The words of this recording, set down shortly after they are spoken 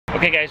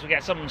Okay guys, we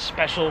got something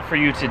special for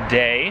you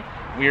today.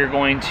 We are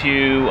going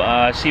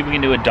to see if we can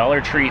do a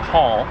Dollar Tree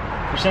haul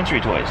for sensory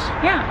toys.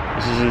 Yeah.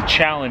 This is a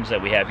challenge that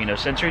we have. You know,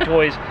 sensory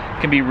toys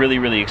can be really,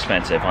 really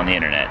expensive on the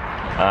internet.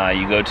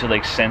 You go to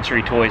like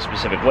sensory toy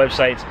specific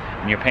websites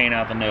and you're paying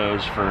out the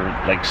nose for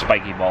like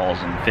spiky balls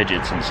and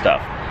fidgets and stuff.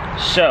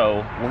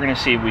 So we're gonna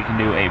see if we can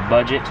do a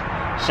budget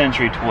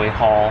sensory toy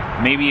haul,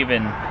 maybe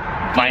even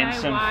find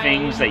some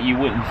things that you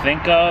wouldn't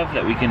think of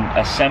that we can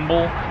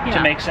assemble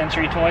to make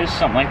sensory toys,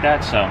 something like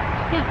that. So,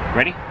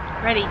 ready?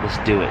 Ready. Let's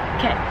do it.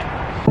 Okay.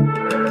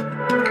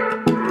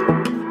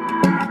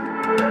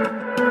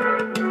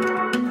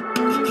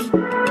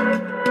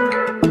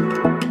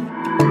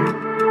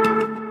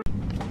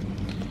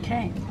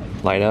 Okay.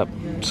 Light up.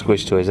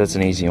 Squish toys. That's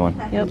an easy one.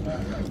 Yep.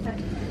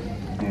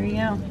 There you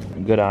go.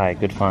 Good eye.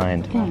 Good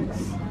find.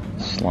 Thanks.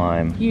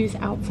 Slime. Use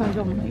outside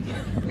only.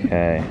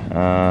 Okay.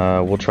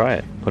 We'll try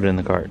it. Put it in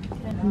the cart.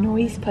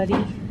 Noise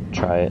putty.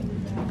 Try it.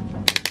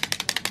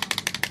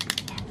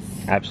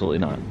 Absolutely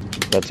not.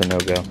 That's a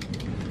no-go.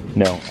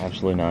 No,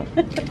 absolutely not.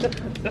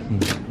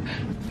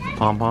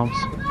 Pom-poms?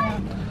 Yeah.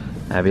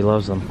 Abby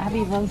loves them. Abby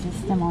loves the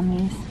stem on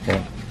these.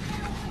 Yeah.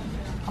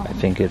 I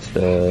think it's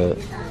the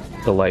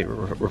light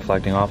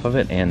reflecting off of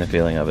it and the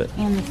feeling of it.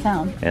 And the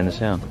sound. And the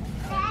sound.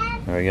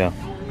 There we go.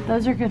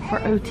 Those are good for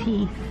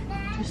OT.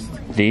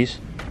 These?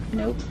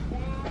 Nope.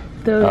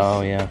 Those.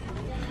 Oh yeah.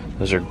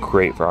 Those are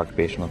great for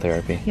occupational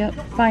therapy. Yep.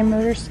 Fine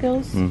motor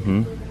skills.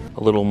 Mm-hmm.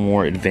 A little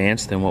more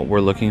advanced than what we're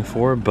looking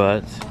for,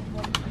 but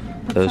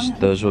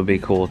those would be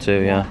cool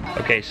too, yeah.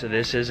 Okay, so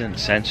this isn't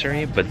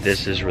sensory, but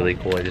this is really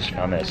cool. I just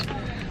found this.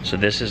 So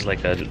this is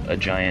like a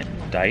giant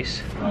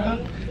dice,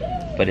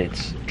 but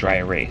it's dry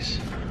erase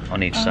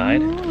on each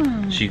side.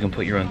 So you can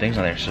put your own things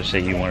on there. So say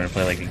you wanted to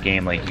play like a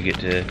game, like you get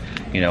to,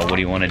 you know, what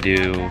do you want to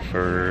do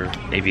for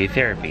ABA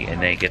therapy?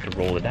 And they get to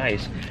roll the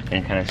dice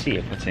and kind of see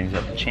it, puts things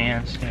up to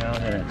chance, you know.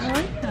 And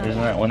it's,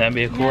 wouldn't that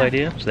be a cool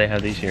idea? So they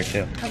have these here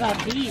too. How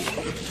about these?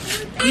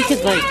 You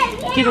could like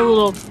get a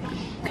little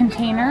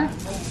container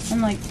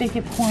and like they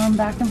could pour them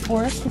back and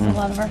forth because a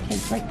lot of our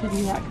kids like to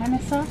do that kind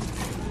of stuff.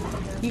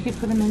 You could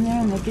put them in there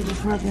and they could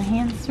just rub their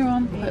hands through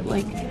them, put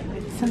like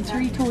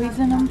sensory toys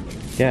in them.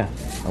 Yeah,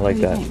 I like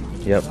that.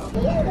 Yep.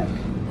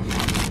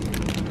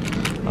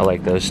 I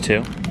like those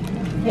too.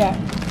 Yeah,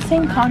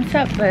 same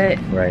concept, but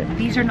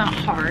these are not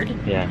hard.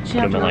 Yeah, put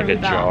them in like a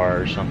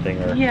jar or something,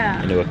 or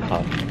into a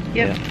cup.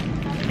 Yep.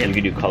 And you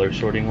could do color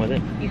sorting with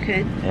it. You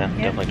could. Yeah,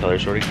 definitely color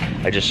sorting.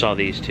 I just saw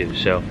these too.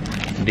 So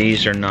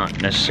these are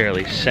not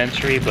necessarily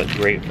sensory, but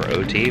great for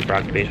OT, for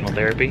occupational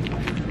therapy.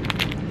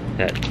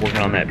 That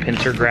working on that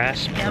pincer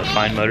grasp, the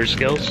fine motor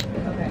skills.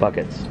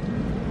 Buckets.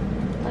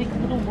 Like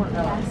little work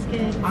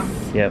baskets.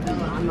 Yep.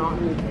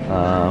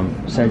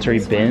 Sensory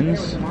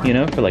bins, you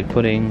know, for like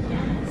putting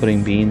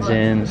beans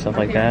in, stuff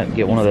like that.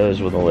 Get one of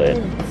those with a lid.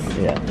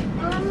 Yeah.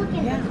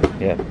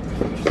 Yeah.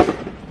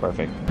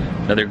 Perfect.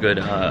 Another good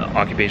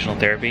occupational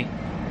therapy.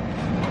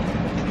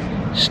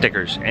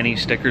 Stickers. Any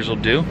stickers will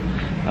do.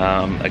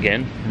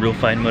 Again, real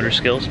fine motor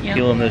skills.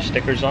 Peeling those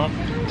stickers off.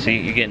 See,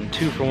 you're getting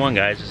 2 for 1,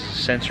 guys. It's a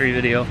sensory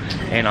video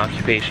and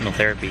occupational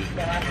therapy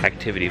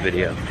activity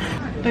video.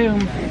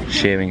 Boom.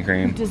 Shaving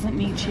cream. Who doesn't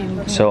need shaving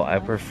cream? So I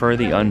prefer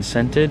the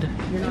unscented,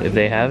 if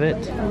they have it.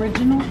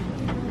 Original?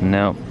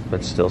 No,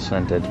 but still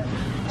scented.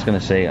 It's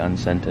gonna say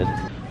unscented.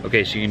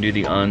 Okay, so you can do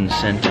the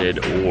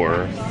unscented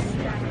or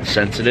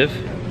sensitive.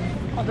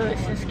 Although it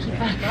says keep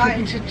out of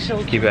reach of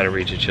children. Keep out of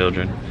reach of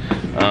children.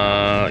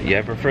 Yeah,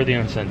 I prefer the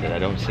unscented. I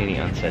don't see any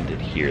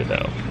unscented here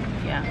though.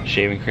 Yeah.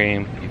 Shaving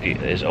cream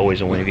is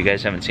always a win. If you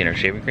guys haven't seen our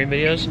shaving cream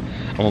videos,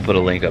 I'm gonna put a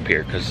link up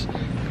here because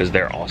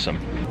they're awesome.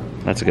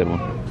 That's a good one.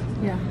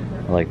 Yeah.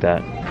 I like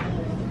that.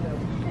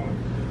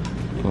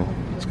 Oh,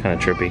 it's kind of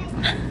trippy.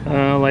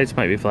 Lights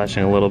might be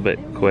flashing a little bit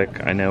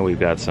quick. I know we've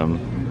got some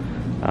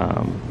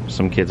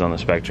kids on the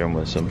spectrum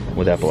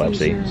with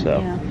epilepsy,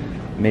 so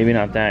maybe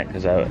not that,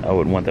 because I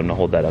wouldn't want them to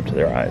hold that up to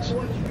their eyes.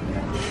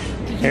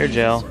 Hair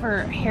gel. For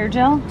hair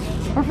gel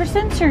or for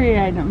sensory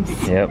items.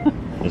 Yep.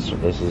 This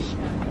is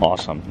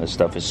awesome. This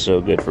stuff is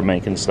so good for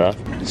making stuff,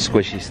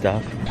 squishy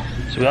stuff.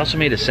 So we also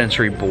made a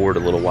sensory board a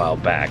little while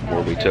back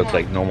where we took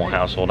like normal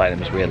household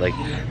items. We had like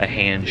a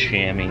hand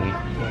chamois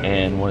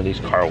and one of these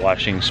car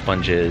washing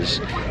sponges,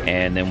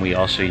 and then we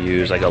also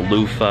used like a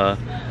loofah,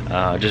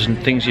 just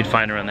things you'd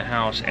find around the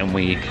house, and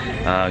we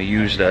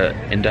used an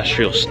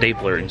industrial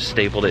stapler and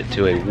stapled it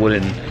to a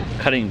wooden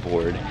cutting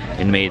board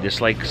and made this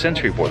like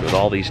sensory board with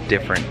all these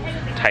different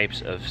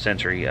types of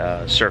sensory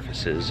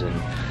surfaces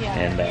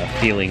and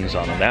feelings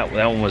on them. That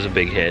one was a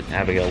big hit.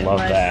 Abigail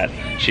loved that.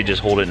 She'd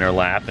just hold it in her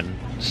lap and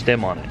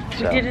stim on it.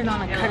 So. We did it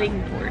on a cutting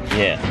board.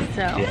 Yeah.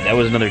 So. Yeah, that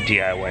was another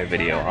DIY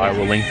video. I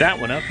will link that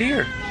one up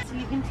here. So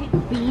you can take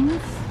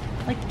beans,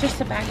 like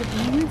just a bag of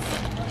beans,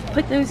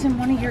 put those in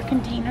one of your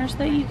containers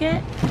that you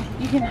get.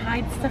 You can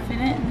hide stuff in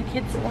it, and the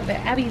kids love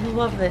it. Abby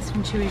loved this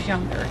when she was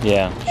younger.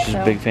 Yeah, she's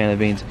a big fan of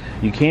the beans.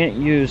 You can't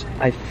use,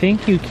 I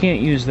think you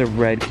can't use the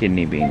red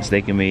kidney beans.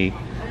 They can be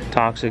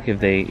toxic if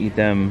they eat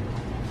them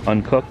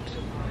uncooked.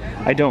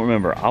 I don't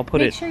remember. I'll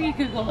put Make sure you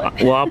Google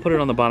it. well, I'll put it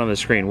on the bottom of the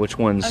screen, which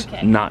ones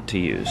not to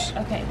use.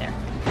 Okay, there.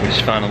 We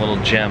just found a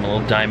little gem, a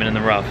little diamond in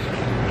the rough.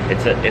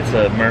 It's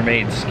a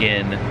mermaid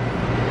skin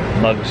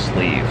mug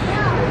sleeve.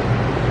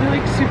 You're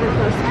like super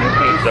close to my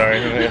face. Sorry.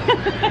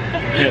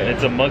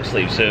 It's a mug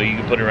sleeve, so you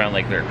can put it around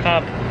like their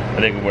cup,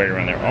 or they can wear it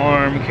around their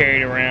arm,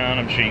 carry it around.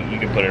 I'm sure you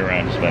can put it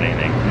around just about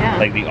anything. Yeah.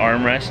 Like the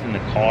armrest in the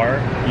car,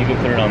 you can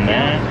put it on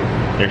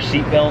that. Their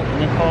seatbelt in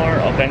the car,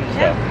 all kinds of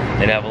stuff.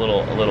 They'd have a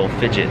little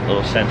fidget,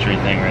 little sensory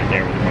thing right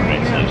there with the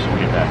mermaid sleeve, so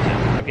we'll get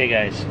that too. Okay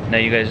guys, now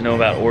you guys know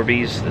about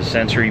Orbeez, the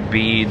sensory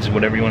beads,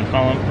 whatever you want to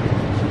call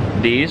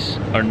them. These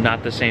are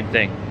not the same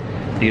thing.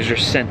 These are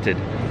scented.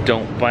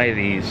 Don't buy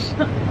these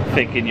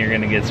thinking you're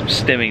gonna get some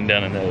stimming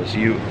done in those.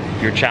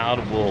 Your child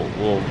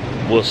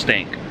will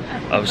stink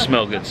of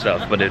smell good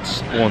stuff, but it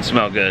won't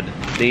smell good.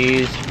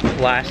 These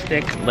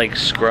plastic like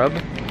scrub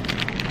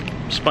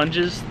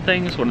sponges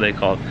things, what are they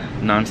called?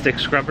 Non-stick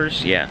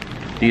scrubbers? Yeah,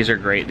 these are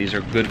great. These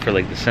are good for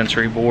like the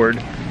sensory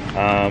board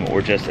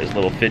or just as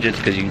little fidgets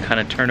because you can kind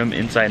of turn them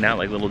inside and out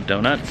like little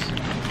donuts.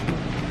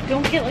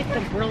 Don't get like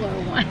the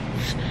Brillo ones.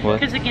 What?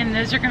 Because again,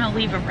 those are gonna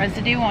leave a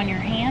residue on your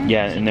hand.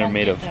 Yeah, so and they're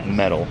made of those.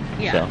 metal.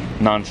 Yeah.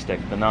 So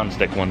non-stick, the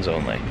non-stick ones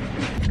only.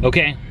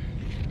 Okay,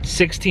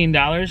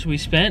 $16 we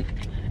spent,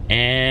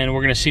 and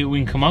we're gonna see what we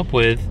can come up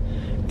with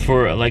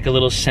for like a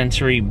little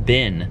sensory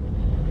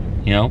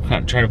bin. You know, kind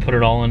of try to put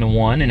it all into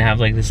one and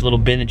have like this little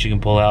bin that you can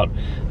pull out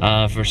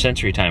for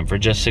sensory time for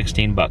just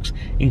 16 bucks,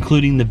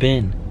 including the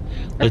bin.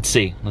 Let's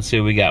see what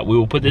we got. We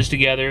will put this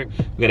together.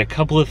 We got a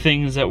couple of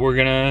things that we're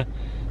gonna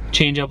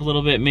change up a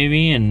little bit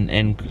maybe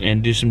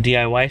and do some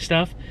DIY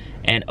stuff.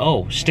 And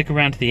oh, stick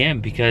around to the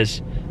end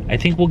because I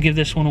think we'll give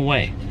this one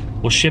away.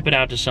 We'll ship it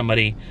out to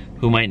somebody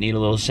who might need a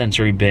little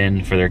sensory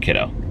bin for their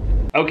kiddo.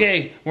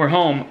 Okay, we're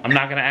home. I'm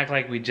not gonna act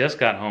like we just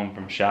got home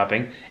from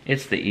shopping.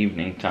 It's the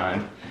evening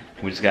time.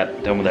 We just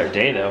got done with our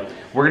day though.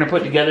 We're gonna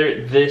put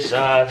together this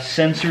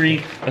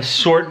sensory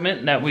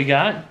assortment that we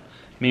got.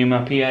 Me and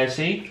my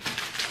PIC.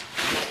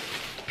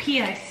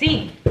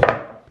 PIC?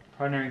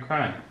 Partner in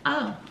crime.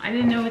 Oh, I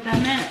didn't know what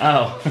that meant.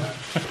 Oh.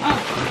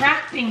 Oh,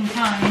 crafting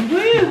time.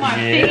 Woo, my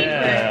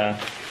favorite.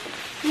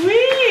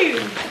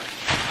 Woo!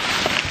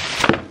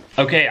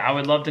 Okay, I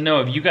would love to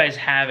know if you guys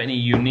have any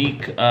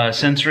unique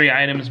sensory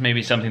items,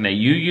 maybe something that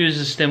you use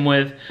a stim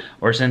with,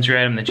 or a sensory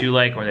item that you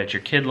like or that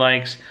your kid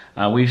likes.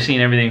 We've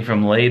seen everything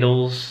from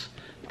ladles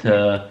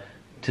to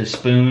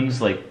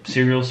spoons, like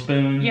cereal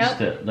spoons,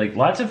 to like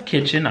lots of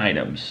kitchen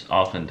items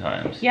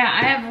oftentimes. Yeah,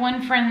 I have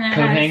one friend that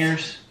Coat has...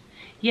 hangers?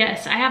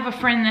 Yes, I have a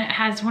friend that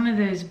has one of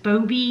those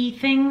Bobby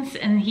things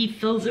and he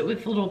fills it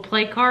with little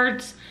play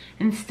cards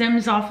and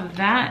stems off of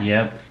that.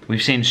 Yep.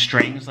 We've seen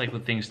strings like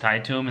with things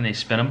tied to them and they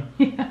spin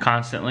them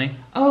constantly.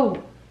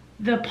 Oh,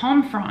 the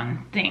palm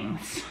frond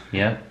things.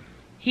 Yep.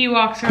 He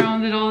walks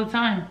around with it all the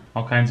time.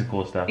 All kinds of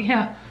cool stuff.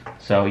 Yeah.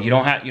 So you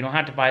don't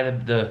have to buy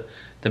the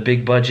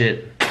big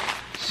budget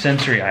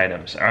sensory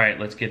items. All right,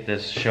 let's get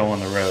this show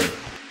on the road.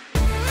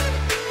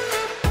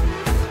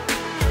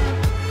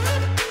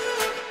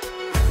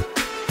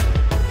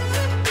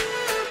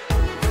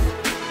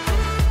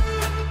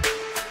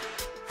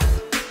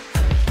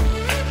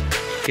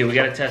 Okay, we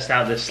gotta test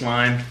out this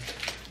slime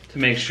to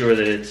make sure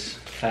that it's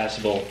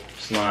passable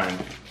slime.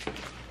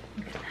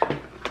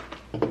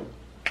 Can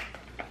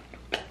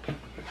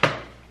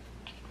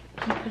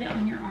you put it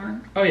on your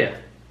arm? Oh yeah.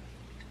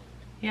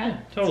 Yeah,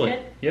 Totally.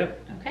 Good?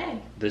 Yep. Okay.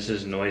 This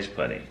is noise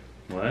putty.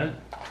 What?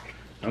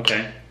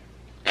 Okay.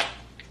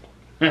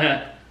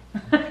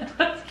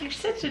 You're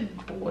such a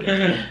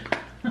boy.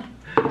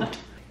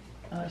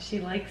 Oh, she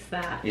likes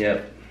that.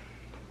 Yep.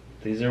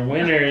 These are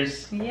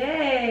winners.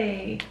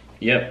 Yay.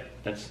 Yep.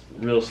 That's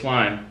real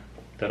slime.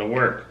 That'll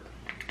work.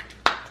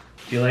 Do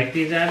you like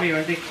these, Abby?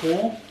 Aren't they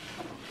cool?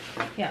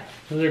 Yeah.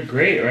 Those are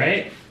great,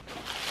 right?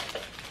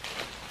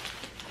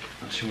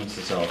 Oh, she wants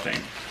the cellophane.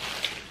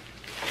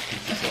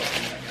 What's the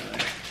cellophane I got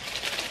there?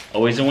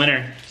 Always a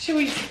winner. Should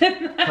we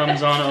send that?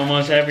 Comes on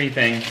almost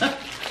everything.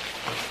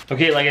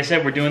 Okay, like I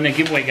said, we're doing the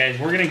giveaway, guys.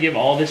 We're gonna give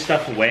all this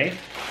stuff away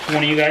to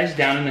one of you guys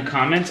down in the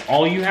comments.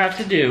 All you have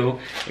to do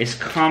is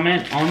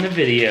comment on the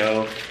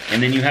video,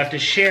 and then you have to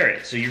share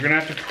it. So you're gonna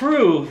have to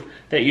prove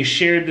that you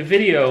shared the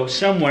video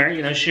somewhere.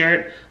 You know, share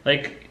it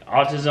like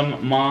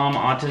Autism Mom,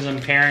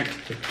 Autism Parent,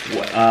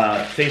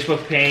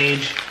 Facebook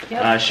page.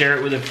 Yep. Share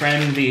it with a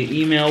friend via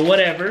email,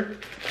 whatever.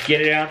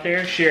 Get it out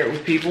there, share it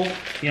with people.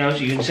 You know, so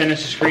you can send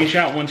us a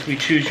screenshot once we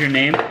choose your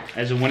name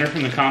as a winner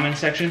from the comment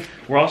section.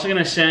 We're also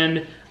gonna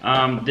send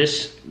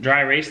this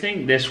dry erase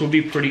thing. This would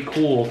be pretty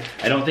cool.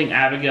 I don't think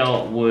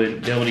Abigail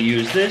would be able to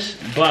use this,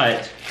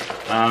 but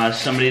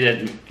somebody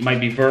that might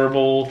be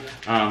verbal,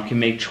 can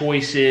make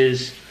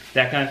choices,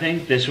 that kind of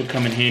thing, this would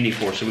come in handy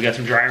for. So we got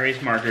some dry erase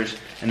markers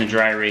and the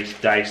dry erase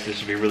dice. This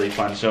would be really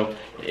fun. So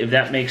if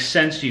that makes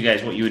sense to you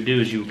guys, what you would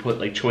do is you would put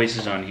like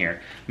choices on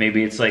here.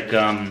 Maybe it's like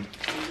a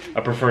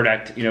preferred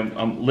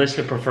list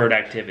of preferred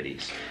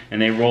activities,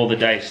 and they roll the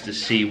dice to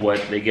see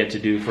what they get to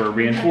do for a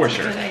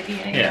reinforcer. That's a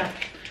good idea, yeah.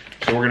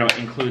 So we're gonna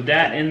include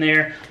that in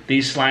there.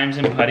 These slimes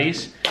and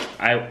putties,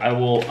 I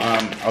will,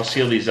 I'll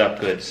seal these up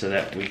good so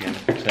that we can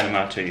send them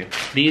out to you.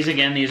 These,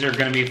 again, these are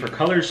gonna be for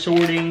color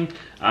sorting,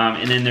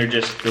 and then they're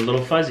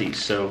little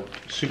fuzzies, so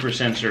super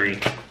sensory,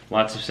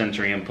 lots of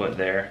sensory input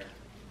there.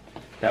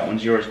 That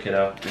one's yours,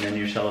 kiddo, and then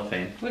your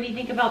cellophane. What do you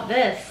think about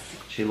this?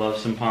 She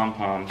loves some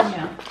pom-poms.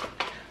 Yeah.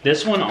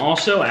 This one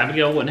also,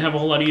 Abigail wouldn't have a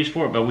whole lot of use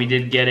for it, but we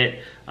did get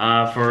it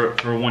for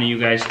one of you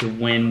guys to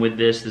win with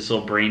this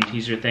little brain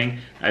teaser thing.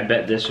 I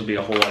bet this would be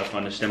a whole lot of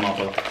fun to stem off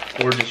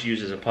of, or just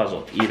use as a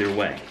puzzle, either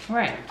way.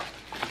 Right.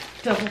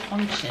 Double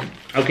function.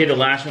 Okay, the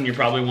last one you're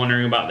probably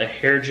wondering about, the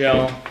hair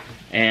gel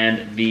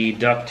and the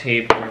duct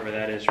tape, wherever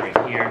that is right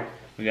here.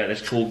 We got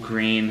this cool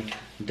green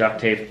duct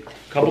tape.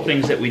 A couple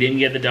things that we didn't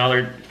get at the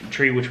Dollar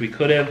Tree, which we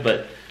could have,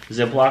 but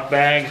Ziploc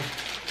bag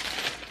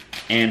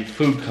and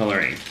food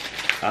coloring.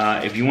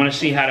 If you want to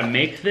see how to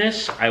make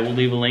this, I will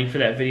leave a link for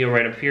that video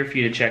right up here for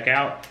you to check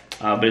out.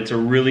 But it's a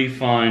really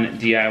fun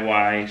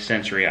DIY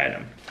sensory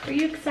item. Are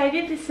you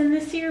excited to send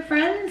this to your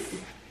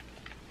friends?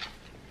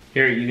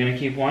 Here, you gonna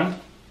keep one?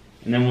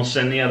 And then we'll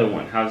send the other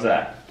one. How's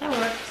that? That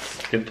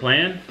works. Good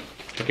plan?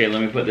 Okay,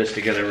 let me put this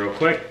together real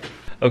quick.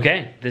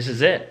 Okay, this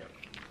is it.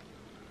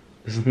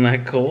 Isn't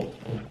that cool?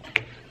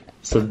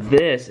 So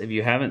this, if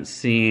you haven't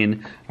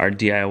seen our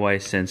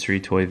DIY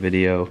sensory toy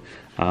video,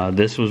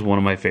 this was one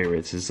of my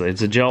favorites.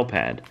 It's a gel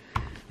pad,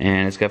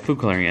 and it's got food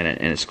coloring in it,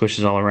 and it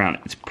squishes all around.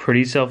 It's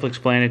pretty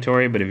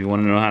self-explanatory, but if you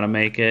want to know how to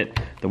make it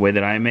the way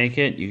that I make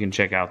it, you can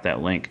check out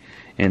that link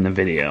in the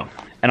video.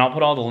 And I'll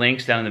put all the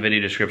links down in the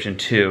video description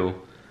too,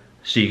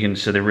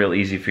 so they're real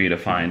easy for you to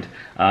find.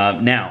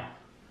 Now,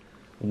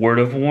 word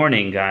of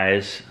warning,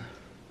 guys.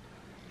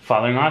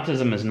 Fathering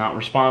Autism is not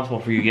responsible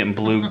for you getting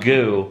blue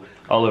goo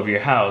all over your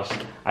house.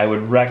 I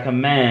would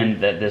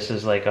recommend that this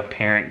is like a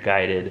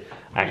parent-guided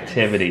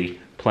activity,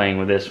 playing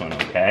with this one,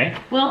 okay?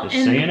 Well,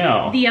 just so you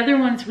know. The other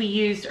ones we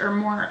used are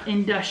more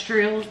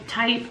industrial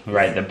type.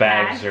 Right, the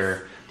bags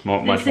are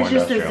much more industrial.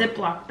 This is just a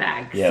Ziploc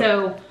bag. Yep.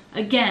 So,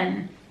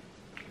 again,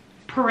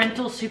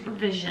 parental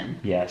supervision.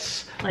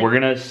 Yes. Like, we're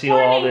gonna seal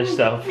all this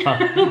stuff up.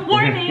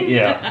 Warning!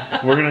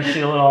 Yeah, we're gonna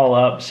seal it all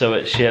up so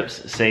it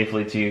ships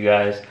safely to you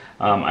guys.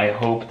 I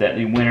hope that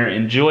the winner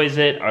enjoys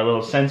it, our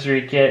little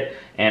sensory kit,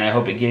 and I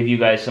hope it gave you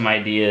guys some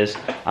ideas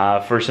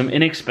for some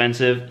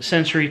inexpensive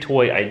sensory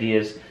toy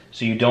ideas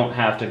so you don't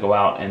have to go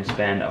out and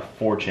spend a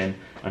fortune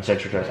on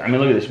sensory toys. I mean,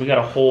 look at this. We got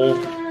a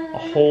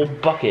whole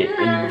bucket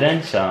and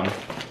then some.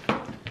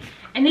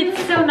 And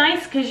it's so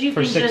nice because you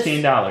for can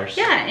 $16.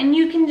 Yeah, and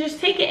you can just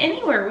take it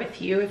anywhere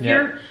with you. If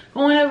you're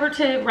going over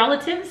to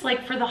relatives,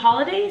 like for the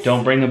holidays.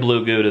 Don't bring the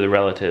blue goo to the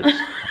relatives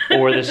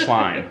or the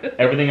slime.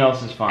 Everything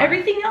else is fine.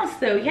 Everything else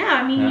though,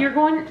 yeah. I mean, you're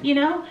going, you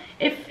know,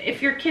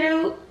 if your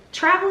kiddo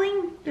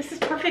traveling, this is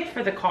perfect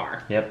for the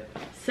car. Yep.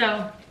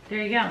 So,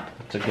 there you go.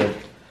 It's a good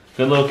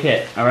little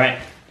kit. All right.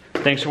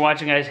 Thanks for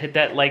watching, guys. Hit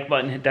that like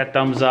button, hit that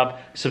thumbs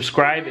up.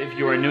 Subscribe if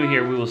you are new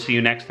here. We will see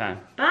you next time.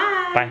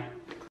 Bye. Bye.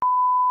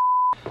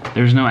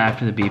 There's no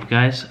after the beep,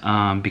 guys,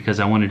 because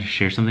I wanted to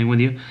share something with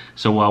you.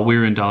 So while we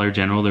were in Dollar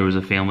General, there was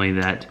a family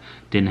that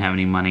didn't have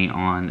any money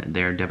on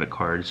their debit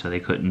card, so they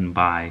couldn't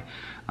buy.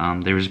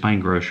 They were just buying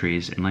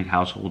groceries and like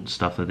household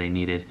stuff that they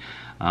needed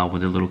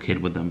with their little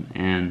kid with them.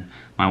 And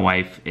my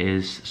wife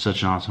is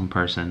such an awesome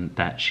person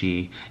that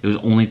it was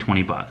only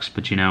 20 bucks,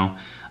 but you know,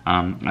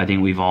 I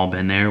think we've all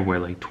been there where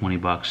like 20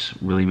 bucks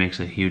really makes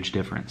a huge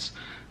difference.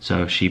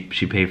 So she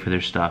paid for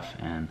their stuff,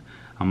 and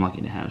I'm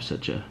lucky to have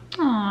such a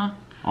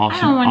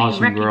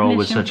awesome girl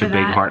with such a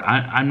big heart.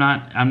 I'm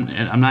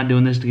not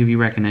doing this to give you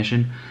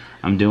recognition.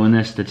 I'm doing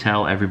this to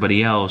tell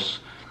everybody else,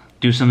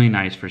 do something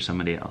nice for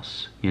somebody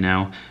else. You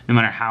know, no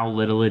matter how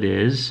little it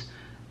is,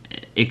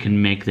 it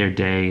can make their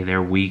day,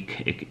 their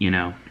week. You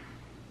know.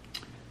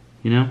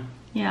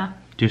 Yeah.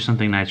 Do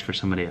something nice for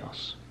somebody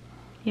else.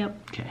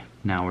 Yep. Okay.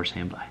 Now we're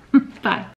saying bye. Bye.